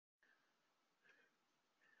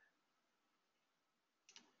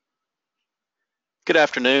Good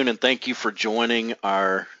afternoon, and thank you for joining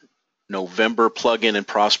our November Plug-in and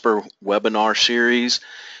Prosper webinar series,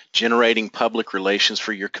 Generating Public Relations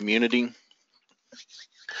for Your Community.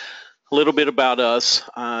 A little bit about us.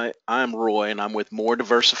 I'm Roy, and I'm with Moore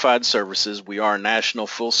Diversified Services. We are a national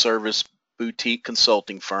full-service boutique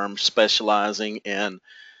consulting firm specializing in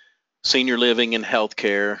senior living and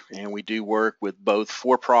healthcare, and we do work with both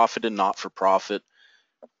for-profit and not-for-profit.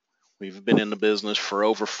 We've been in the business for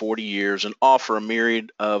over 40 years and offer a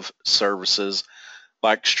myriad of services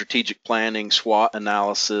like strategic planning, SWOT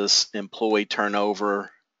analysis, employee turnover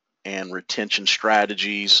and retention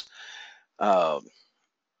strategies, uh,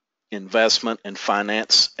 investment and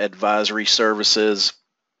finance advisory services.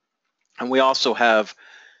 And we also have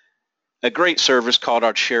a great service called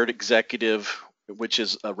our Shared Executive, which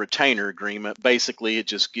is a retainer agreement. Basically, it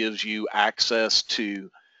just gives you access to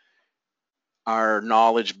our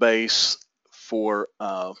knowledge base for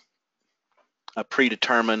a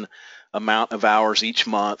predetermined amount of hours each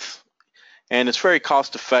month. And it's very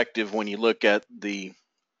cost effective when you look at the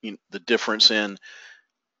difference in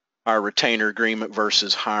our retainer agreement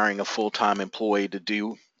versus hiring a full-time employee to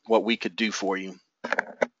do what we could do for you.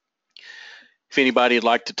 If anybody would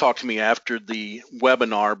like to talk to me after the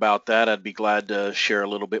webinar about that, I'd be glad to share a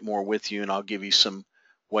little bit more with you, and I'll give you some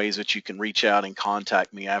ways that you can reach out and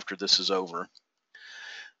contact me after this is over.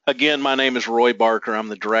 Again, my name is Roy Barker. I'm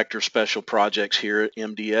the Director of Special Projects here at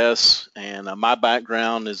MDS, and my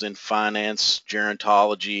background is in finance,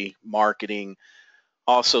 gerontology, marketing,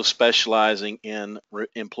 also specializing in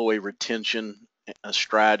employee retention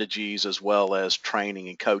strategies as well as training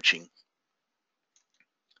and coaching.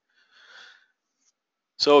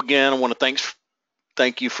 So again, I want to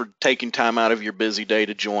thank you for taking time out of your busy day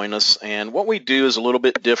to join us. And what we do is a little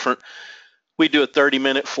bit different. We do a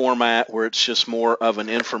 30-minute format where it's just more of an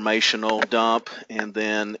informational dump. And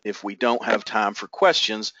then if we don't have time for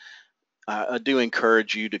questions, I do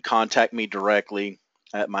encourage you to contact me directly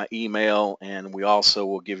at my email, and we also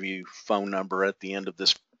will give you phone number at the end of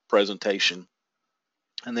this presentation.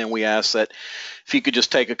 And then we ask that if you could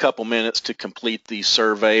just take a couple minutes to complete the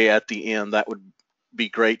survey at the end, that would be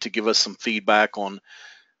great to give us some feedback on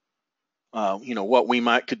what we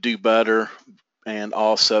could do better, and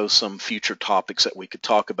also some future topics that we could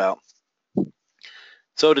talk about.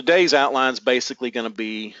 So today's outline is basically going to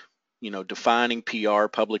be, defining PR,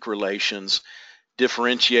 public relations,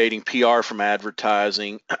 differentiating PR from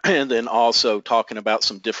advertising, and then also talking about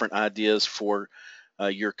some different ideas for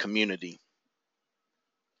your community.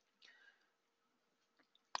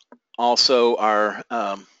 Also,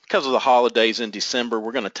 because of the holidays in December,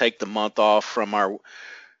 we're going to take the month off from our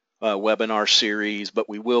webinar series, but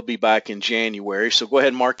we will be back in January. So go ahead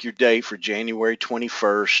and mark your date for January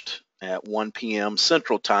 21st at 1 p.m.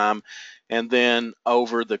 Central Time. And then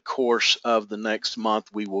over the course of the next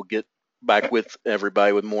month, we will get back with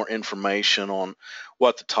everybody with more information on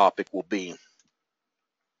what the topic will be.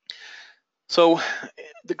 So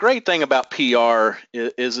the great thing about PR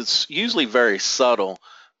is it's usually very subtle,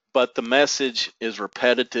 but the message is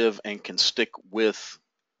repetitive and can stick with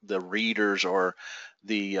the readers or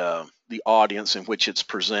the audience in which it's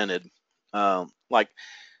presented. Like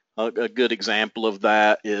a good example of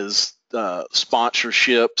that is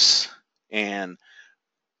sponsorships and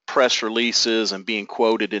press releases and being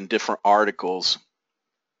quoted in different articles.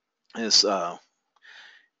 It's a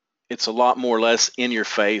lot more or less in your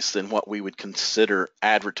face than what we would consider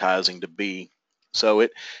advertising to be. So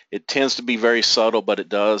it tends to be very subtle, but it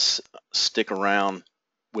does stick around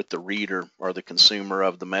with the reader or the consumer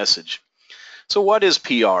of the message. So what is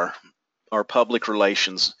PR, or public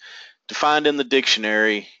relations? Defined in the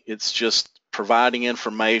dictionary, it's just providing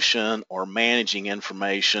information or managing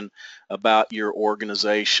information about your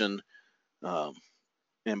organization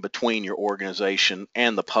and between your organization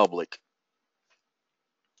and the public.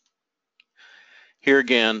 Here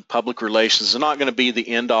again, public relations is not going to be the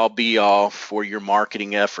end-all be-all for your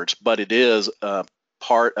marketing efforts, but it is a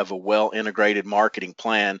part of a well-integrated marketing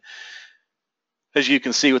plan. As you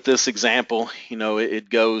can see with this example, it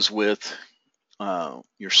goes with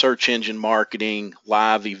your search engine marketing,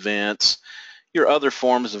 live events, your other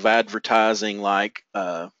forms of advertising like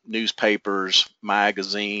newspapers,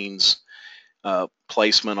 magazines,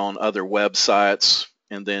 placement on other websites,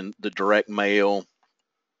 and then the direct mail,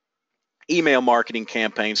 email marketing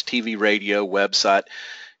campaigns, TV, radio, website.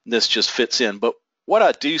 This just fits in. But what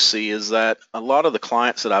I do see is that a lot of the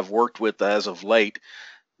clients that I've worked with as of late,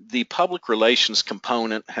 the public relations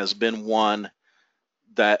component has been one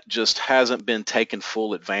that just hasn't been taken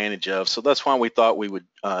full advantage of. So that's why we thought we would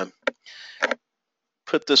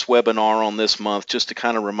put this webinar on this month just to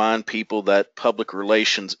kind of remind people that public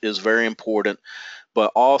relations is very important,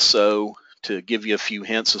 but also to give you a few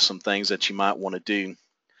hints of some things that you might want to do.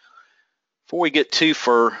 Before we get too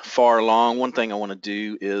far along, one thing I want to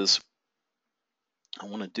do is I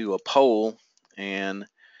want to do a poll, and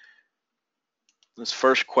this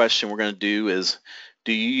first question we're going to do is,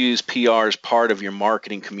 do you use PR as part of your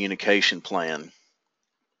marketing communication plan?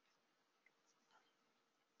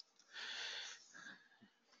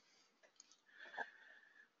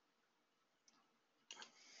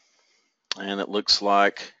 And it looks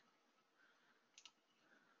like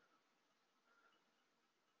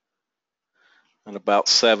at about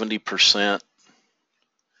 70%,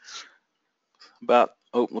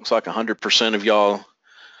 looks like 100% of y'all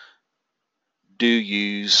do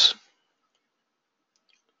use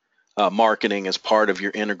marketing as part of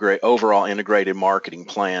your overall integrated marketing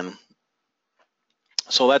plan.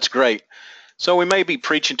 So that's great. So we may be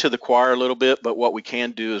preaching to the choir a little bit, but what we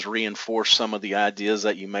can do is reinforce some of the ideas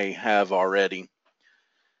that you may have already.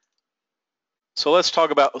 So let's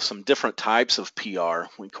talk about some different types of PR.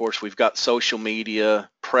 Of course, we've got social media,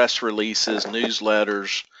 press releases,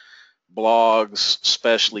 newsletters, blogs,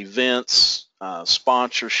 special events,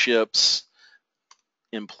 sponsorships,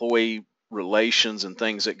 employee relations and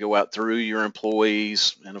things that go out through your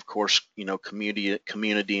employees, and of course, community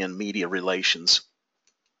and media relations.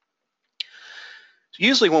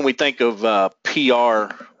 Usually when we think of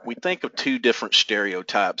PR, we think of two different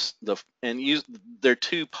stereotypes, they're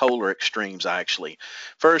two polar extremes actually.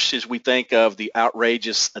 First is we think of the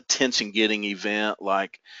outrageous attention-getting event,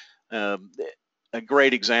 like a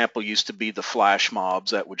great example used to be the flash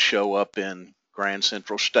mobs that would show up in Grand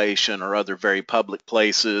Central Station or other very public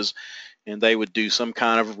places, and they would do some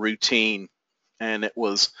kind of routine, and it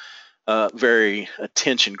was very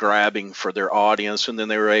attention grabbing for their audience, and then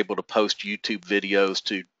they were able to post YouTube videos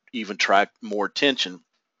to even attract more attention.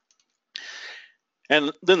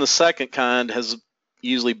 And then the second kind has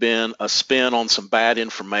usually been a spin on some bad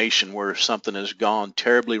information where something has gone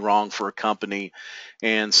terribly wrong for a company,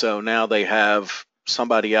 and so now they have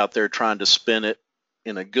somebody out there trying to spin it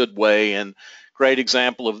in a good way. And great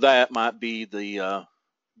example of that might be the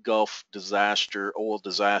Gulf oil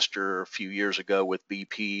disaster a few years ago with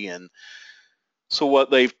BP. And so what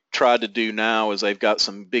they've tried to do now is they've got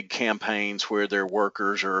some big campaigns where their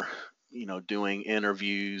workers are, doing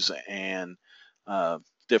interviews and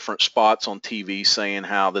different spots on TV saying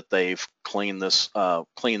how that they've cleaned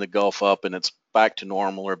the Gulf up and it's back to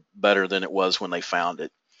normal or better than it was when they found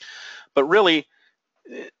it. But really,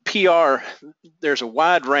 PR, there's a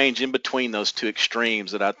wide range in between those two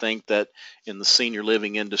extremes that I think that in the senior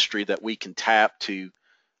living industry that we can tap to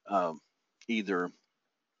either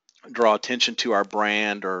draw attention to our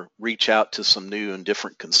brand or reach out to some new and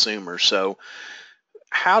different consumers. So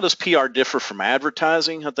how does PR differ from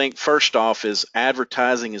advertising? I think first off is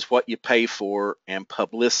advertising is what you pay for and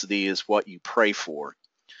publicity is what you pray for.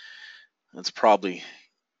 That's probably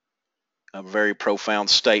a very profound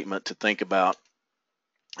statement to think about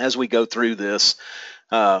as we go through this.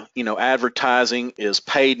 Advertising is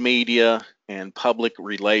paid media and public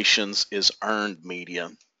relations is earned media.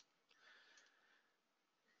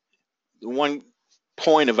 The one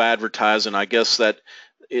point of advertising, I guess, that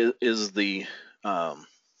is the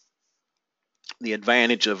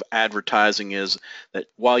advantage of advertising is that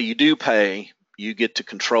while you do pay, you get to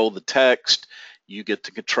control the text, you get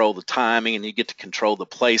to control the timing, and you get to control the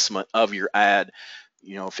placement of your ad.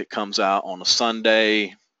 If it comes out on a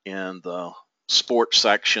Sunday in the sports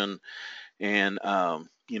section and,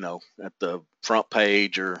 at the front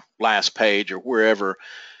page or last page or wherever,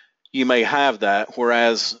 you may have that.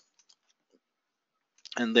 Whereas,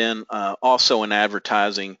 and then also in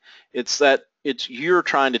advertising, it's you're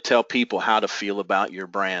trying to tell people how to feel about your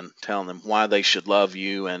brand, telling them why they should love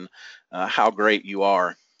you and how great you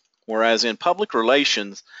are. Whereas in public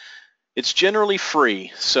relations, it's generally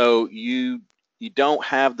free, so you don't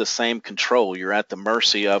have the same control. You're at the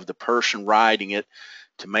mercy of the person writing it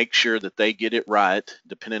to make sure that they get it right,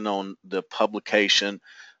 depending on the publication.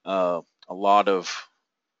 A lot of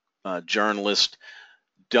journalists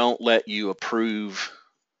don't let you approve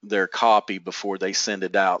their copy before they send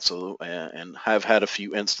it out. So, and I've had a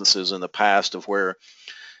few instances in the past of where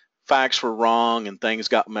facts were wrong and things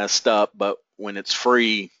got messed up, but when it's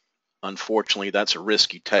free, unfortunately, that's a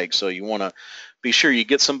risk you take. So you want to be sure you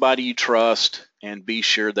get somebody you trust and be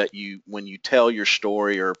sure that when you tell your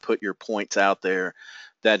story or put your points out there,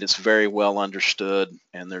 that it's very well understood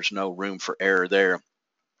and there's no room for error there.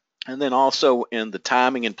 And then also in the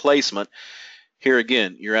timing and placement, here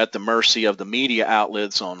again, you're at the mercy of the media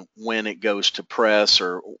outlets on when it goes to press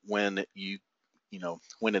or when you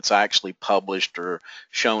when it's actually published or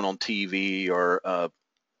shown on TV, or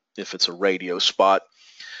if it's a radio spot.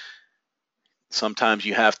 Sometimes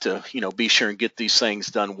you have to, be sure and get these things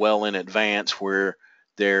done well in advance, where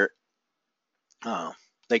they're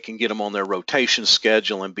they can get them on their rotation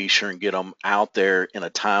schedule and be sure and get them out there in a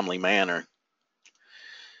timely manner.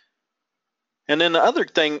 And then the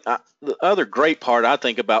other great part I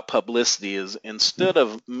think about publicity is, instead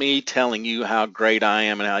of me telling you how great I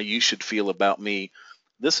am and how you should feel about me,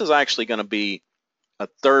 this is actually going to be a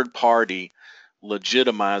third party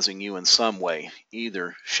legitimizing you in some way,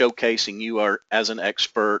 either showcasing you are as an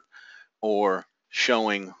expert, or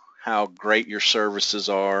showing how great your services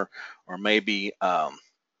are, or maybe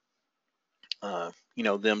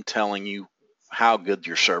them telling you how good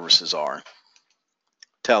your services are,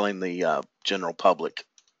 telling the general public.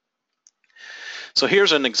 So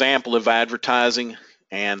here's an example of advertising,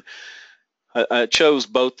 and I chose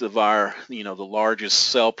both of our, the largest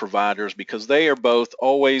cell providers, because they are both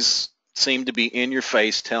always seem to be in your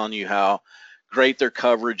face, telling you how great their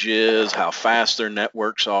coverage is, how fast their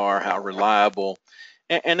networks are, how reliable,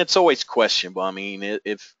 and it's always questionable. I mean,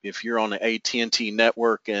 if you're on the AT&T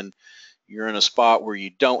network and you're in a spot where you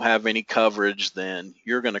don't have any coverage, then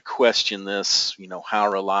you're going to question this, how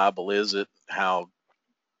reliable is it,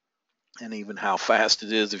 and even how fast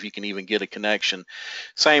it is, if you can even get a connection.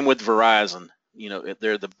 Same with Verizon.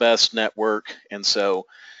 They're the best network, and so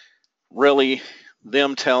really,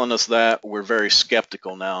 them telling us that, we're very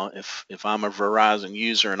skeptical now. If I'm a Verizon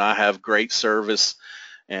user and I have great service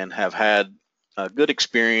and have had a good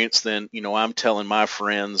experience, then I'm telling my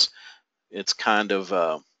friends. It's kind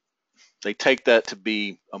of they take that to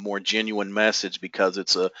be a more genuine message, because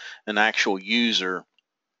it's an actual user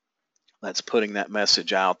that's putting that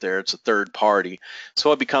message out there. It's a third party,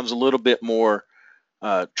 so it becomes a little bit more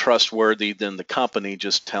trustworthy than the company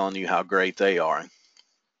just telling you how great they are.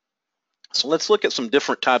 So let's look at some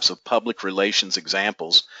different types of public relations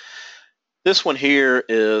examples. This one here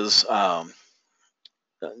is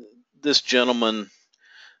this gentleman,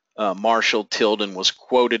 Marshall Tilden, was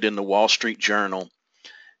quoted in the Wall Street Journal.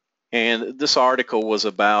 And this article was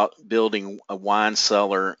about building a wine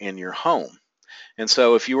cellar in your home. And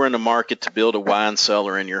so if you were in the market to build a wine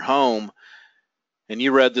cellar in your home, and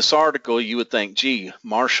you read this article, you would think, gee,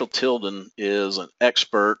 Marshall Tilden is an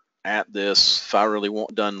expert at this. If I really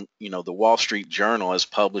want done, the Wall Street Journal has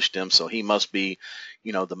published him, so he must be,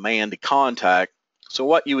 the man to contact. So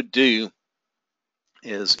what you would do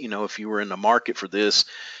is, if you were in the market for this,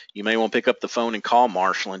 you may want to pick up the phone and call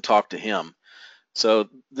Marshall and talk to him. So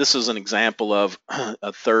this is an example of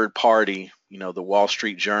a third party, the Wall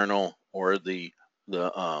Street Journal or the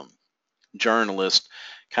journalist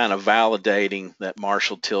kind of validating that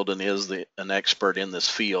Marshall Tilden is an expert in this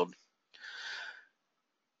field.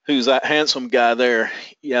 Who's that handsome guy there?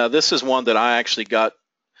 Yeah, this is one that I actually got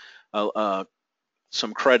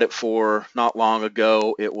some credit for not long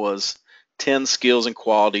ago. It was 10 skills and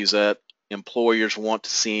qualities that employers want to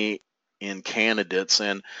see in candidates,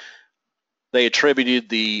 and they attributed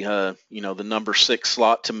the the number 6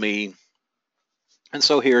 slot to me. And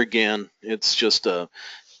so here again, it's just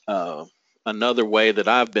another way that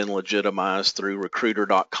I've been legitimized through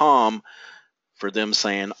recruiter.com, for them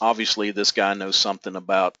saying, obviously this guy knows something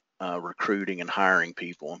about recruiting and hiring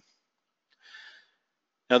people.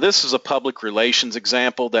 Now this is a public relations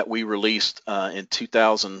example that we released in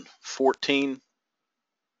 2014,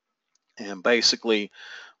 and basically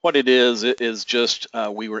what it is just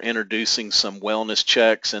we were introducing some wellness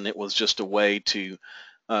checks, and it was just a way to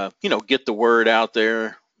get the word out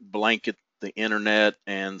there, blanket the internet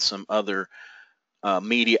and some other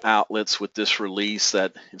media outlets with this release,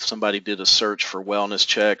 that if somebody did a search for wellness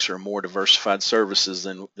checks or Moore Diversified Services,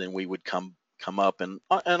 then we would come up, and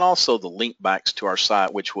also the link backs to our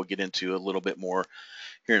site, which we'll get into a little bit more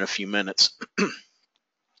here in a few minutes.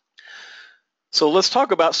 So let's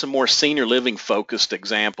talk about some more senior living focused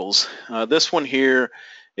examples. This one here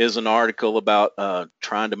is an article about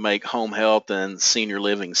trying to make home health and senior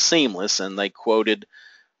living seamless, and they quoted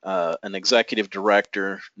an executive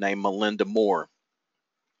director named Melinda Moore.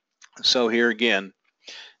 So here again,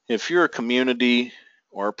 if you're a community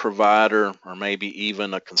or a provider or maybe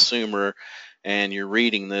even a consumer and you're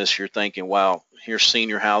reading this, you're thinking, wow, here's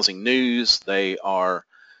Senior Housing News. They are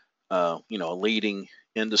a leading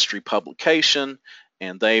industry publication,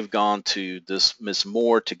 and they've gone to this Miss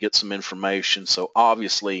Moore to get some information. So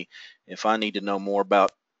obviously, if I need to know more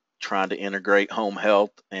about trying to integrate home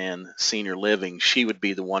health and senior living, she would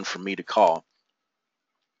be the one for me to call.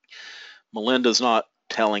 Melinda's not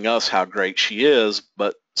telling us how great she is,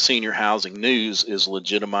 but Senior Housing News is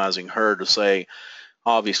legitimizing her to say,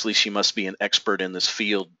 Obviously, she must be an expert in this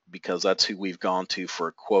field because that's who we've gone to for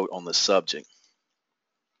a quote on this subject.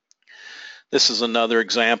 This is another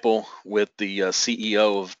example with the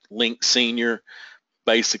CEO of Link Senior.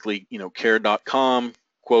 Basically, care.com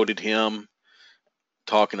quoted him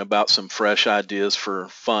talking about some fresh ideas for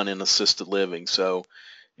fun in assisted living. So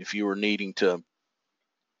if you were needing to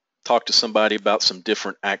talk to somebody about some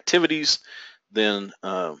different activities, then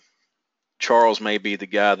Charles may be the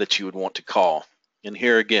guy that you would want to call. And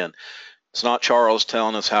here again, it's not Charles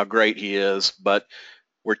telling us how great he is, but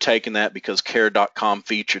we're taking that because care.com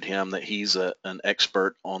featured him, that he's an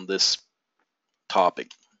expert on this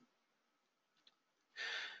topic.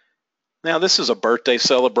 Now, this is a birthday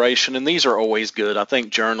celebration, and these are always good. I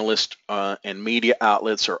think journalists and media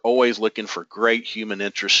outlets are always looking for great human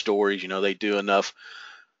interest stories. They do enough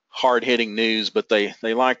hard-hitting news, but they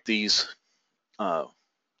like these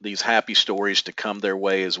happy stories to come their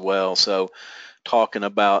way as well. So talking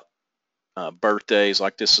about birthdays,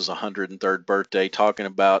 like this is a 103rd birthday, talking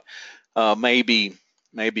about maybe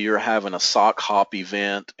you're having a sock hop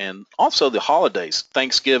event, and also the holidays,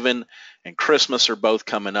 Thanksgiving and Christmas are both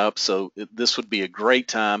coming up. So this would be a great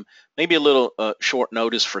time, maybe a little short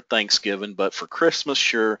notice for Thanksgiving, but for Christmas,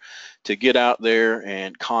 sure, to get out there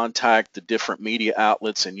and contact the different media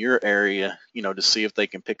outlets in your area, to see if they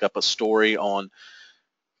can pick up a story on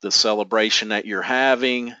the celebration that you're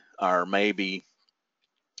having, or maybe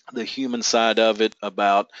the human side of it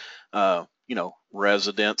about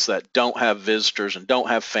residents that don't have visitors and don't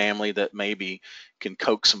have family, that maybe can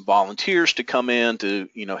coax some volunteers to come in to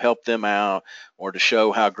help them out, or to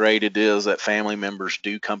show how great it is that family members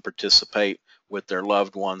do come participate with their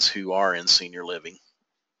loved ones who are in senior living.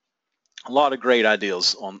 A lot of great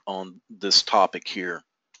ideas on this topic here.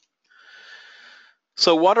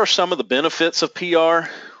 So what are some of the benefits of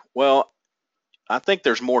PR? Well, I think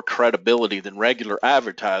there's more credibility than regular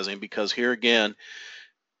advertising, because here again,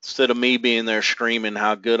 instead of me being there screaming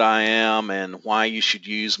how good I am and why you should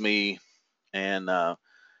use me, and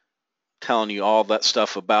telling you all that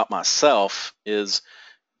stuff about myself, is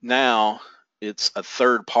now it's a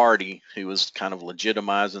third party who is kind of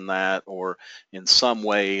legitimizing that, or in some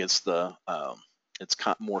way it's kind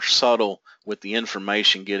of more subtle with the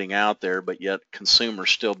information getting out there, but yet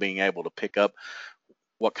consumers still being able to pick up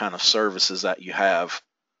what kind of services that you have.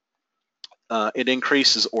 It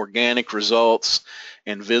increases organic results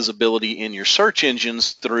and visibility in your search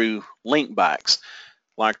engines through link backs.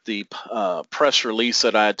 Like the press release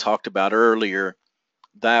that I had talked about earlier,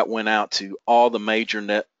 that went out to all the major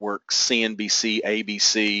networks: CNBC,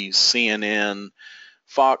 ABC, CNN,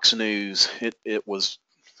 Fox News. It was,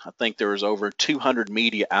 I think there was over 200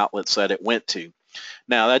 media outlets that it went to.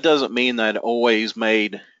 Now, that doesn't mean that it always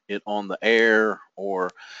made it on the air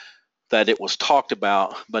or that it was talked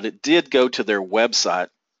about, but it did go to their website,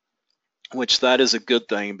 which that is a good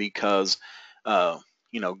thing, because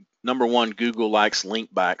number one, Google likes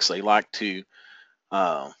link backs. They like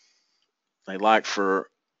for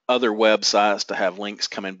other websites to have links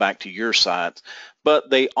coming back to your sites,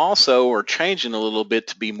 but they also are changing a little bit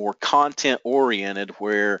to be more content oriented,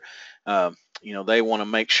 where they want to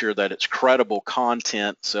make sure that it's credible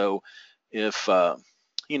content. So if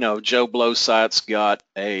Joe Blow site's got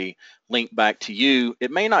a link back to you,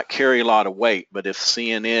 it may not carry a lot of weight, but if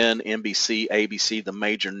CNN, NBC, ABC, the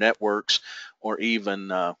major networks, or even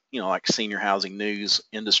like Senior Housing News,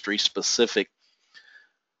 industry specific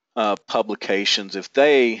publications, if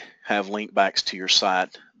they have link backs to your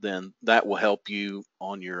site, then that will help you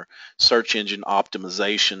on your search engine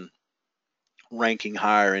optimization, ranking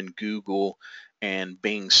higher in Google and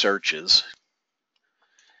Bing searches.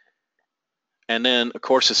 And then, of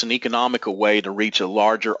course, it's an economical way to reach a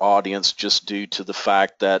larger audience, just due to the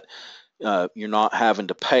fact that you're not having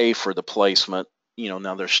to pay for the placement.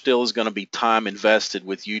 Now there still is going to be time invested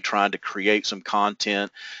with you trying to create some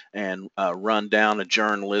content and run down a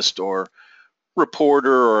journalist or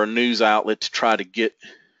reporter or a news outlet to try to get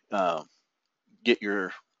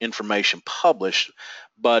your information published.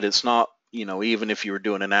 But it's not, even if you were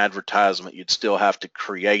doing an advertisement, you'd still have to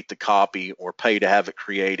create the copy or pay to have it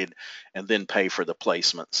created and then pay for the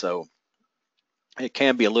placement. So it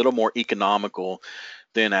can be a little more economical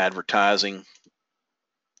than advertising.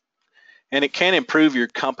 And it can improve your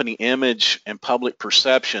company image and public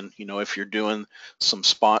perception, if you're doing some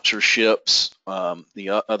sponsorships.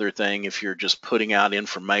 The other thing, if you're just putting out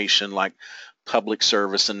information like public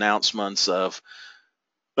service announcements of,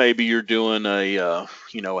 maybe you're doing a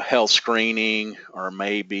health screening, or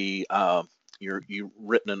maybe you've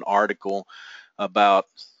written an article about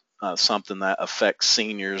something that affects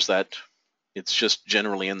seniors, that it's just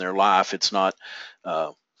generally in their life. It's not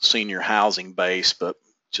senior housing base, but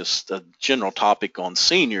just a general topic on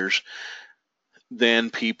seniors, then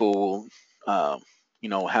people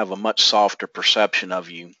will, have a much softer perception of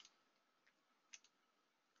you.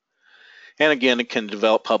 And again, it can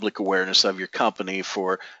develop public awareness of your company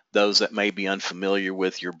for those that may be unfamiliar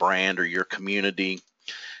with your brand or your community.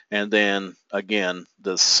 And then again,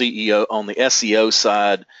 the CEO on the SEO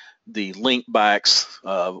side, the link backs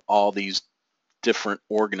of all these different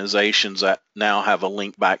organizations that now have a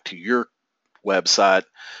link back to your website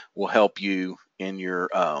will help you in your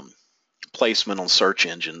placement on search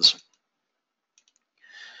engines.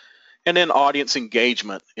 And then audience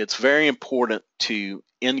engagement. It's very important to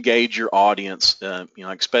engage your audience,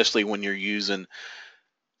 especially when you're using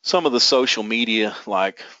some of the social media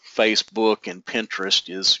like Facebook and Pinterest.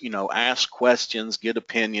 Is, ask questions, get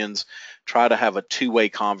opinions, try to have a two-way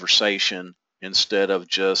conversation instead of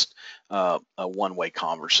just a one-way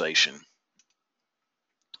conversation.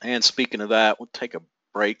 And speaking of that, we'll take a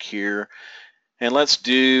break here and let's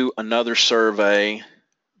do another survey.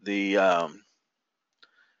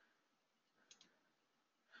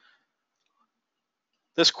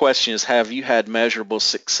 This question is, have you had measurable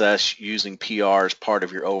success using PR as part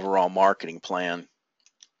of your overall marketing plan?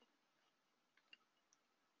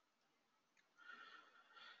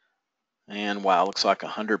 And wow, looks like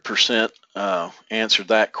 100% answered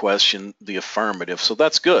that question, the affirmative. So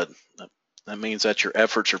that's good. That means that your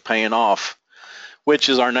efforts are paying off, which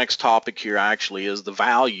is our next topic here actually, is the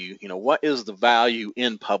value. What is the value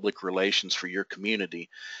in public relations for your community?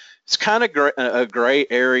 It's kind of a gray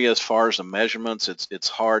area as far as the measurements. It's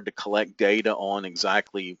hard to collect data on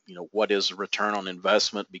exactly, what is the return on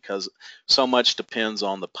investment, because so much depends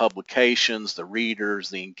on the publications, the readers,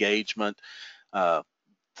 the engagement, the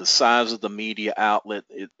size of the media outlet.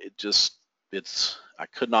 I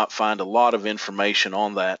could not find a lot of information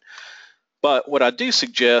on that. But what I do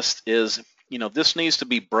suggest is, this needs to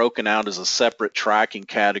be broken out as a separate tracking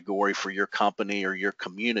category for your company or your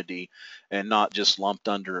community, and not just lumped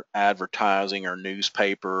under advertising or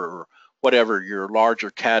newspaper or whatever your larger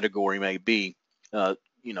category may be.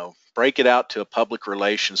 Break it out to a public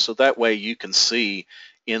relations, so that way you can see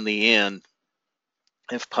in the end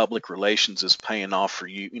if public relations is paying off for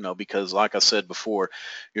you, because like I said before,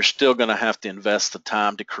 you're still going to have to invest the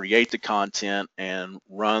time to create the content and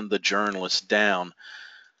run the journalists down.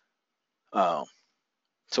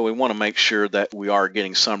 So we want to make sure that we are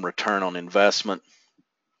getting some return on investment.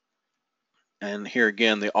 And here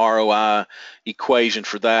again, the ROI equation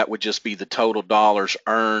for that would just be the total dollars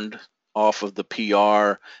earned off of the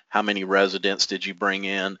PR. How many residents did you bring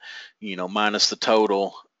in, minus the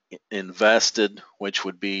total invested, which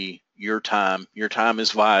would be your time. Your time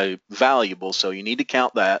is valuable, so you need to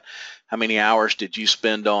count that. How many hours did you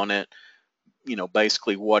spend on it?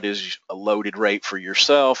 Basically what is a loaded rate for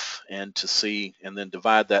yourself, and then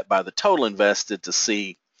divide that by the total invested to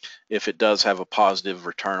see if it does have a positive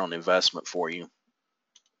return on investment for you.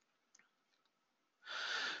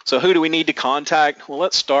 So who do we need to contact? Well,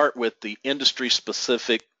 let's start with the industry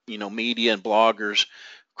specific, media and bloggers.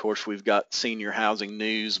 Of course, we've got Senior Housing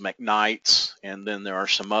News, McKnight's, and then there are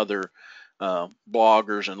some other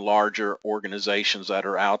bloggers and larger organizations that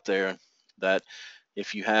are out there that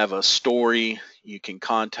if you have a story, you can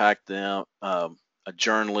contact them, a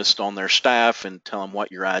journalist on their staff, and tell them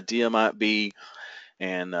what your idea might be,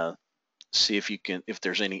 and see if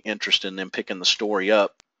there's any interest in them picking the story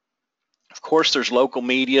up. Of course, there's local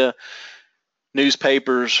media,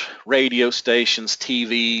 newspapers, radio stations,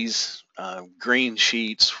 TVs, green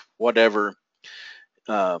sheets, whatever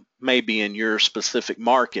may be in your specific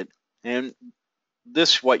market. And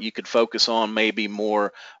this, what you could focus on, maybe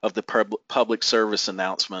more of the public service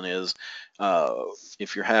announcement is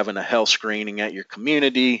if you're having a health screening at your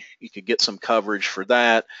community, you could get some coverage for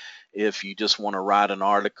that. If you just want to write an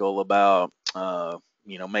article about,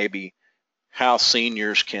 maybe how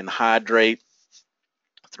seniors can hydrate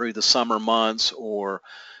through the summer months, or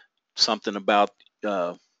something about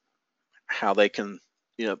how they can,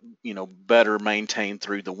 better maintain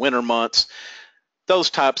through the winter months. Those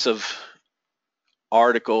types of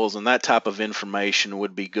articles and that type of information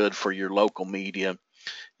would be good for your local media,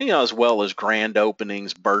 as well as grand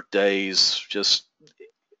openings, birthdays. Just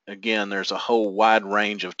again, there's a whole wide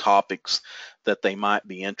range of topics that they might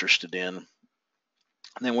be interested in.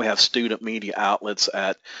 And then we have student media outlets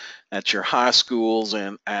at your high schools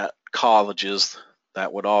and at colleges.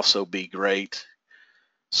 That would also be great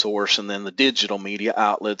source. And then the digital media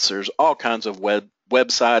outlets, there's all kinds of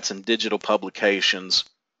websites and digital publications,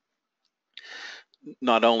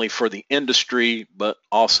 not only for the industry, but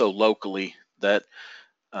also locally, that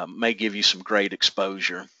may give you some great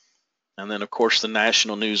exposure. And then, of course, the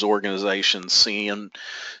national news organizations, CNN,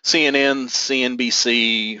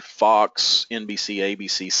 CNBC, Fox, NBC,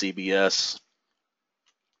 ABC, CBS.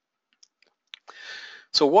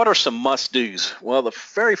 So what are some must-dos? Well, the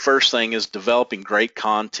very first thing is developing great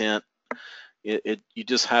content. You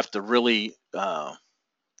just have to really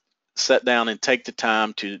sit down and take the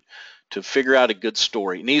time to figure out a good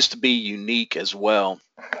story. It needs to be unique as well,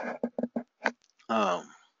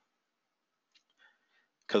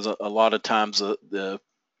 because a lot of times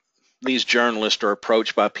these journalists are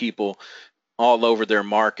approached by people all over their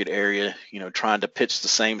market area, trying to pitch the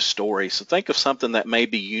same story. So think of something that may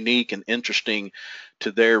be unique and interesting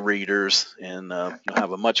to their readers, and you'll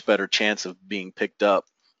have a much better chance of being picked up.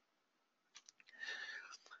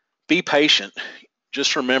 Be patient.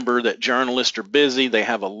 Just remember that journalists are busy. They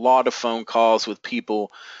have a lot of phone calls with people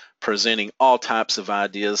presenting all types of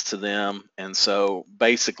ideas to them. And so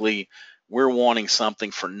basically, we're wanting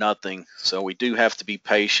something for nothing. So we do have to be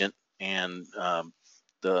patient. And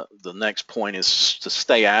the next point is to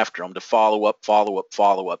stay after them, to follow up.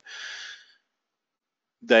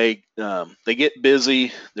 They get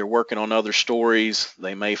busy. They're working on other stories.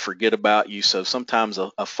 They may forget about you. So sometimes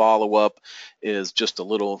a follow-up is just a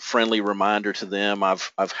little friendly reminder to them.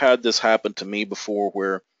 I've had this happen to me before,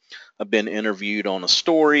 where I've been interviewed on a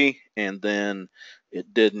story, and then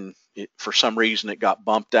for some reason it got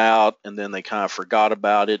bumped out, and then they kind of forgot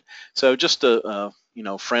about it. So just a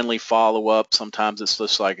friendly follow-up. Sometimes it's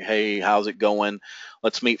just like, hey, how's it going?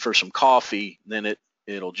 Let's meet for some coffee. Then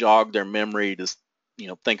it'll jog their memory to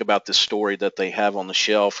think about this story that they have on the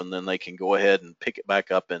shelf, and then they can go ahead and pick it back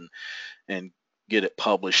up and get it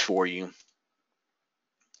published for you.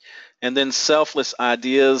 And then selfless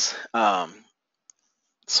ideas.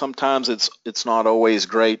 Sometimes it's not always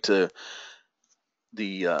great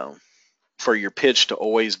for your pitch to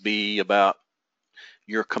always be about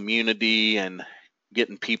your community and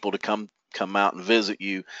getting people to come out and visit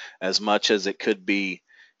you, as much as it could be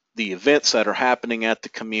the events that are happening at the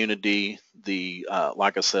community,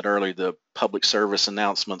 like I said earlier, the public service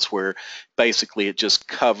announcements, where basically it just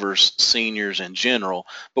covers seniors in general.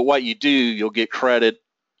 But what you do, you'll get credit,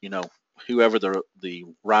 whoever the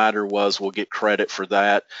writer was will get credit for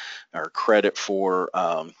that, or credit for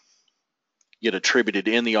get attributed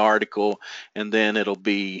in the article, and then it'll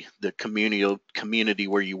be the community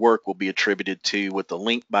where you work will be attributed to, with the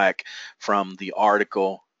link back from the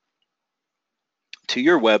article to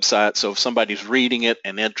your website. So if somebody's reading it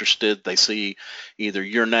and interested, they see either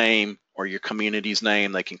your name or your community's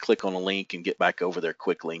name, they can click on a link and get back over there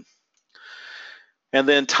quickly. And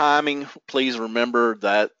then timing, please remember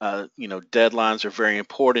that deadlines are very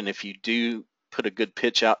important. If you do put a good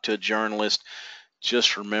pitch out to a journalist,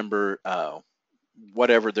 just remember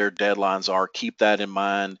whatever their deadlines are, keep that in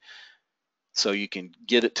mind so you can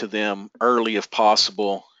get it to them early if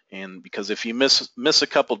possible. And because if you miss a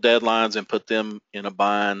couple deadlines and put them in a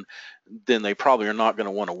bind, then they probably are not going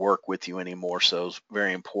to want to work with you anymore. So it's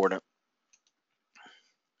very important.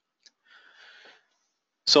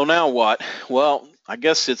 So now what? Well, I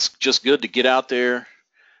guess it's just good to get out there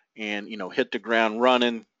and hit the ground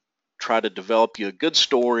running, try to develop you a good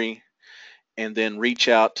story, and then reach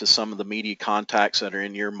out to some of the media contacts that are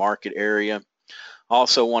in your market area.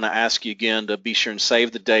 Also want to ask you again to be sure and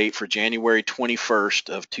save the date for January 21st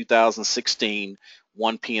of 2016,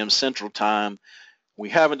 1 p.m. Central Time. We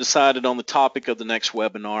haven't decided on the topic of the next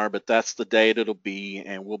webinar, but that's the date it'll be,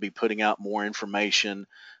 and we'll be putting out more information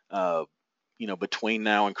between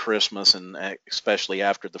now and Christmas, and especially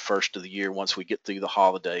after the first of the year, once we get through the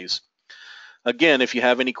holidays. Again, if you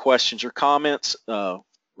have any questions or comments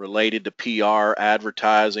related to PR,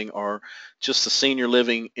 advertising, or just the senior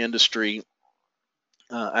living industry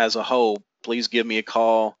as a whole, please give me a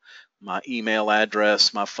call. My email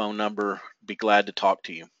address, my phone number, be glad to talk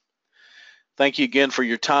to you. Thank you again for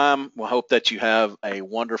your time. We hope that you have a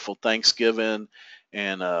wonderful Thanksgiving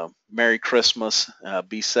and Merry Christmas.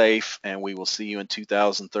 Be safe, and we will see you in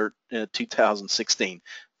 2016.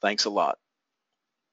 Thanks a lot.